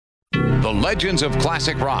The Legends of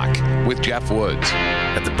Classic Rock with Jeff Woods.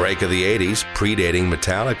 At the break of the 80s, predating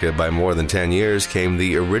Metallica by more than 10 years, came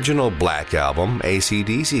the original Black album,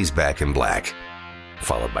 AC/DC's Back in Black,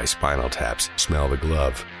 followed by Spinal Tap's Smell the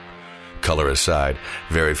Glove. Color aside,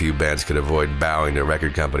 very few bands could avoid bowing to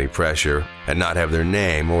record company pressure and not have their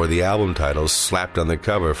name or the album titles slapped on the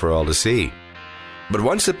cover for all to see. But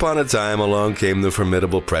once upon a time, along came the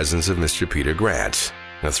formidable presence of Mr. Peter Grant,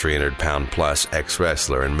 a 300-pound-plus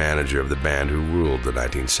ex-wrestler and manager of the band who ruled the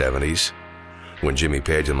 1970s. When Jimmy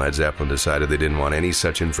Page and Led Zeppelin decided they didn't want any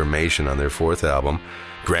such information on their fourth album,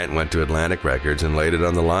 Grant went to Atlantic Records and laid it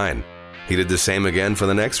on the line. He did the same again for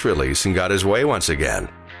the next release and got his way once again.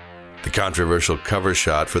 The controversial cover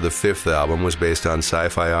shot for the fifth album was based on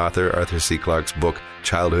sci-fi author Arthur C. Clarke's book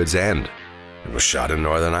Childhood's End. It was shot in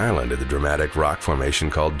Northern Ireland at the dramatic rock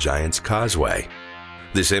formation called Giant's Causeway.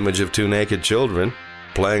 This image of two naked children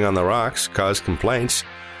playing on the rocks caused complaints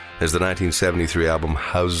as the 1973 album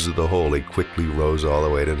Houses of the Holy quickly rose all the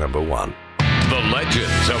way to number 1. The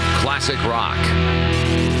Legends of Classic Rock.